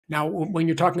Now, when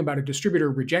you're talking about a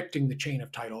distributor rejecting the chain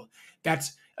of title,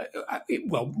 that's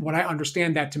well, what I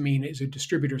understand that to mean is a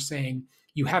distributor saying,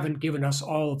 you haven't given us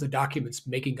all of the documents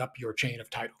making up your chain of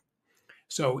title.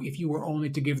 So if you were only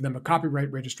to give them a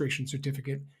copyright registration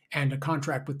certificate and a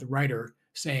contract with the writer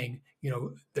saying,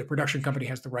 the production company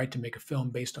has the right to make a film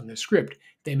based on this script,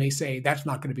 they may say that's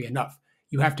not going to be enough.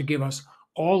 You have to give us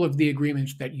all of the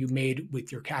agreements that you made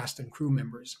with your cast and crew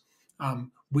members,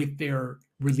 with their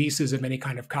releases of any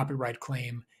kind of copyright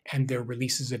claim and their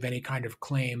releases of any kind of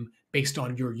claim based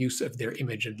on your use of their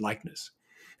image and likeness.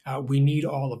 We need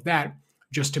all of that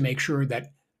just to make sure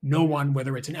that no one,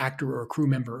 whether it's an actor or a crew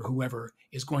member or whoever,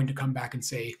 is going to come back and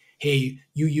say, hey,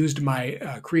 you used my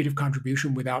creative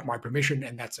contribution without my permission,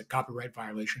 and that's a copyright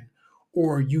violation.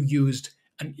 Or you used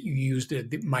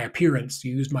my appearance,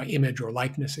 you used my image or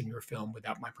likeness in your film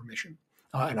without my permission,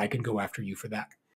 and I can go after you for that.